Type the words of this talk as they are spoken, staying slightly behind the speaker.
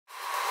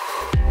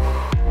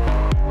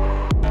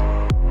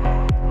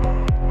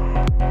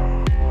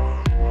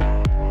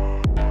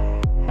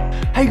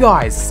Hey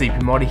guys,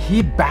 CPModder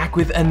here, back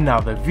with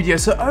another video.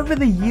 So over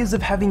the years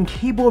of having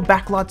keyboard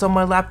backlights on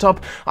my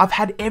laptop, I've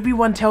had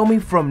everyone tell me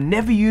from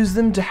never use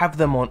them to have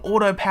them on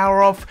auto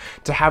power off,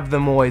 to have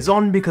them always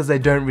on because they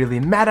don't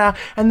really matter,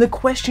 and the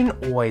question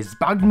always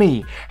bugged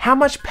me. How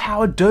much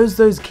power does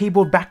those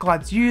keyboard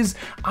backlights use?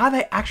 Are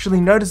they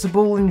actually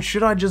noticeable, and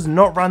should I just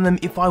not run them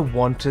if I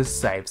want to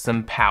save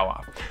some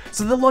power?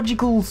 So the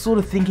logical sort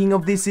of thinking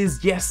of this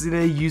is, yes,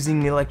 they're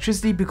using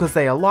electricity because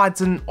they are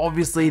lights, and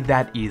obviously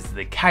that is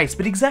the case.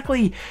 But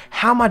exactly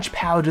how much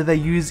power do they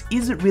use?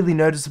 Is it really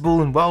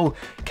noticeable? And well,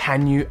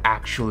 can you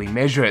actually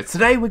measure it?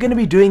 Today we're going to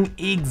be doing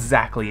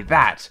exactly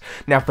that.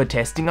 Now for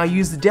testing, I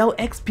use the Dell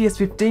XPS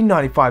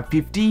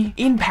 159550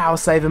 in power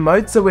saver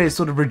mode, so we're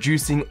sort of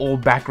reducing all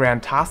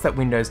background tasks that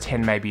Windows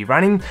 10 may be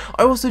running.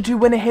 I also too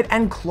went ahead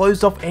and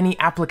closed off any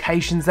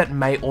applications that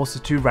may also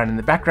too run in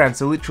the background,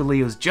 so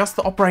literally it was just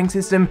the operating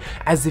system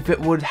as if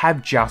it would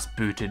have just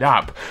booted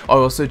up. I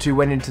also too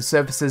went into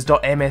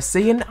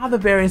services.msc and other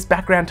various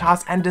background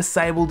tasks and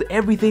disabled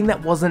everything that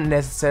wasn't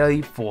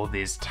necessary for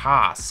this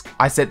task.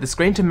 I set the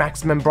screen to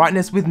maximum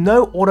brightness with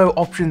no auto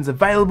options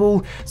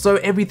available, so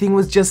everything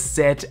was just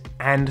set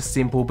and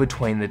simple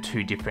between the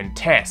two different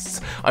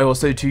tests. I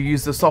also too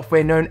used the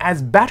software known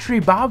as Battery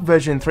Bar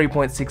version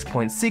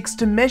 3.6.6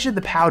 to measure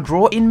the power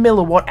draw in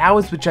milliwatt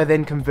hours, which I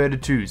then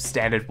converted to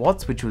standard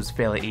watts, which was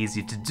fairly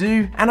easy to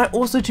do. And I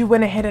also too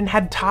went ahead and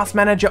had Task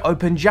Manager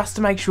open just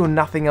to make sure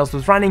nothing else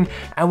was running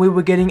and we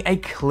were getting a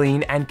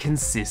clean and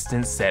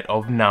consistent set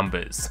of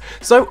numbers.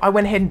 So I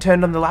went ahead and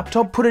turned on the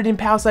laptop, put it in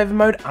power saver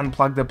mode,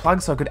 unplugged the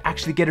plug so I could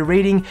actually get a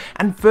reading,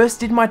 and first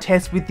did my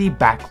test with the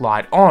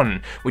backlight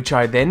on, which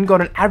I then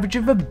got an average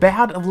of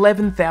about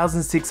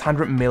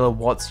 11,600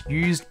 milliwatts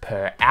used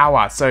per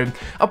hour. So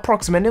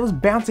approximate, it was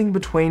bouncing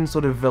between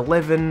sort of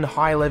 11,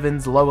 high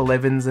 11s, low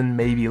 11s, and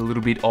maybe a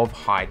little bit of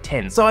high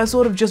 10s. So I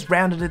sort of just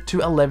rounded it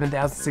to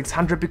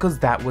 11,600 because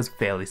that was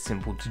fairly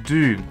simple to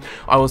do.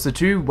 I also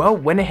too, well,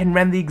 went ahead and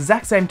ran the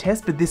exact same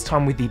test, but this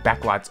time with the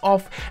backlights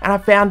off, and I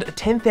found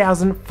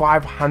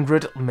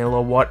 10,500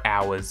 milliwatt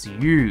hours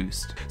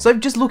used. So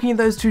just looking at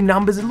those two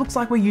numbers, it looks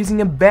like we're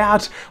using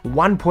about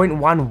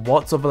 1.1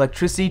 watts of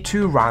electricity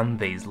to run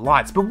these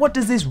lights. But what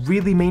does this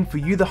really mean for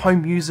you, the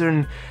home user,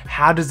 and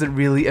how does it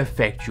really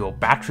affect your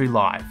battery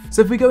life?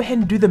 So if we go ahead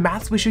and do the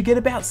maths, we should get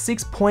about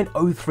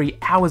 6.03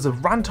 hours of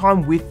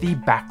runtime with the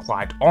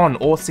backlight on,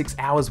 or 6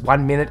 hours,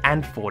 1 minute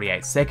and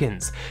 48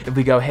 seconds. If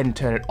we go ahead and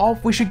turn it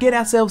off, we should get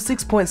ourselves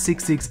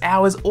 6.66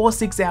 hours, or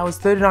 6 hours,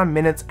 39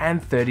 minutes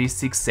and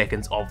 36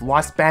 seconds of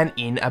lifespan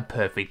in a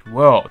perfect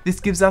world. This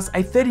gives us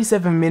a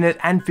 37-minute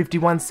and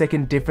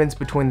 51-second difference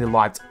between the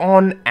lights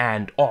on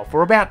and off,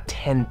 or about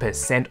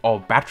 10%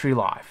 of battery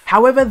life.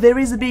 However, there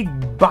is a big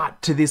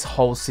but to this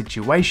whole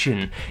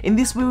situation. In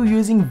this, we were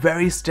using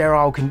very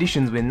sterile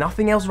conditions with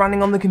nothing else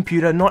running on the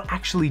computer, not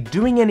actually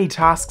doing any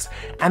tasks,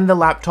 and the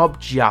laptop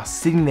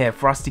just sitting there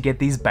for us to get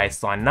these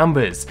baseline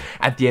numbers.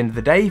 At the end of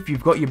the day, if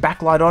you've got your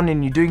backlight on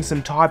and you're doing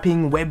some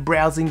typing, web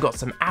browsing, got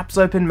some apps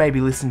open,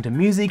 maybe listening to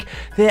music,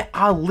 there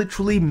are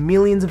literally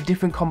millions of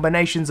different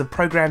combinations of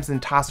programs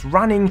and tasks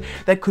running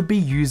that could be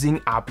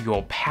using up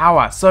your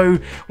power. So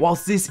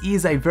whilst this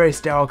is a very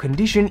sterile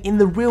condition, in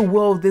the real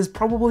world there's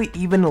probably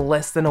even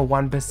less than a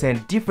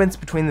 1% difference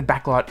between the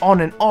backlight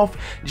on and off,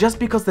 just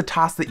because the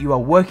tasks that you are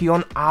working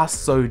on are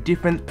so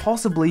different,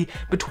 possibly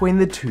between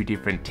the two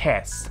different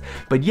tests.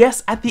 But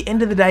yes, at the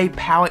end of the day,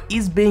 power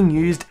is being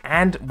used,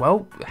 and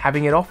well,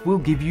 having it off will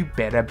give you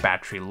better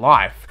battery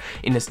life.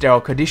 In a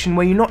sterile condition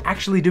where you're not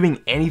actually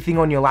doing anything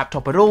on your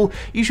laptop at all,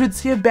 you should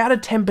see about a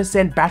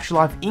 10% battery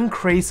life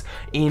increase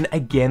in,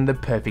 again, the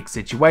perfect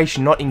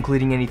situation, not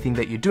including anything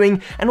that you're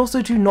doing, and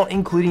also to not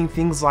including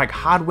things like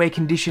hardware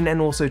condition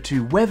and also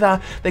to weather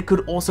that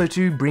could also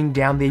to bring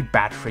down the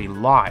battery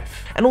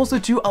life. And also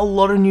to a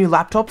lot of new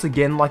laptops,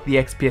 again like the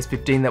XPS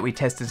 15 that we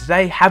tested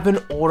today, have an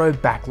auto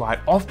backlight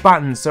off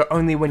button, so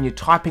only when you're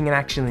typing and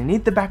actually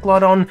need the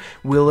backlight on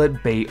will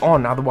it be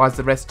on, otherwise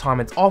the rest of the time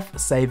it's off,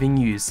 saving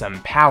you some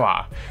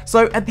power.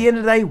 So at the end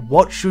of the day,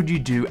 what should you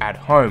do at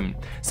home?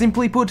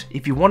 Simply put,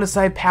 if you want to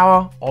save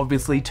power,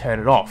 obviously turn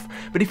it off.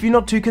 But if you're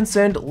not too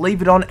concerned,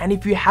 leave it on, and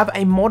if you have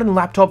a modern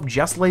laptop,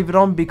 just leave it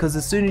on, because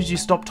as soon as you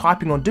stop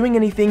typing or doing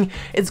anything,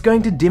 it's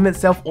going to dim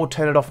itself or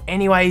turn it off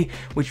anyway,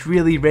 which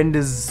really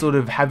renders sort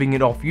of having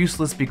it off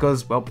useless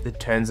because, well, it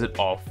turns it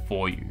off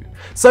for you.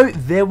 So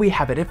there we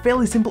have it, a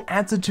fairly simple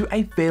answer to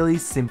a fairly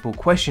simple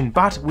question,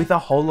 but with a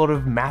whole lot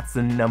of maths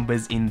and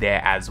numbers in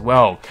there as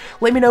well.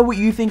 Let me know what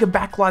you think of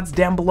backlights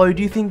down below.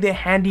 Do you think they're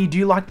handy? Do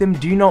you like them?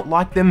 Do you not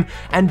like them?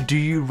 And do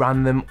you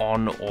run them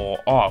on or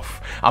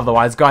off?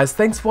 Otherwise guys,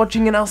 thanks for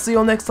watching, and I'll see you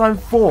all next time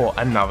for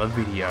another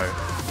video.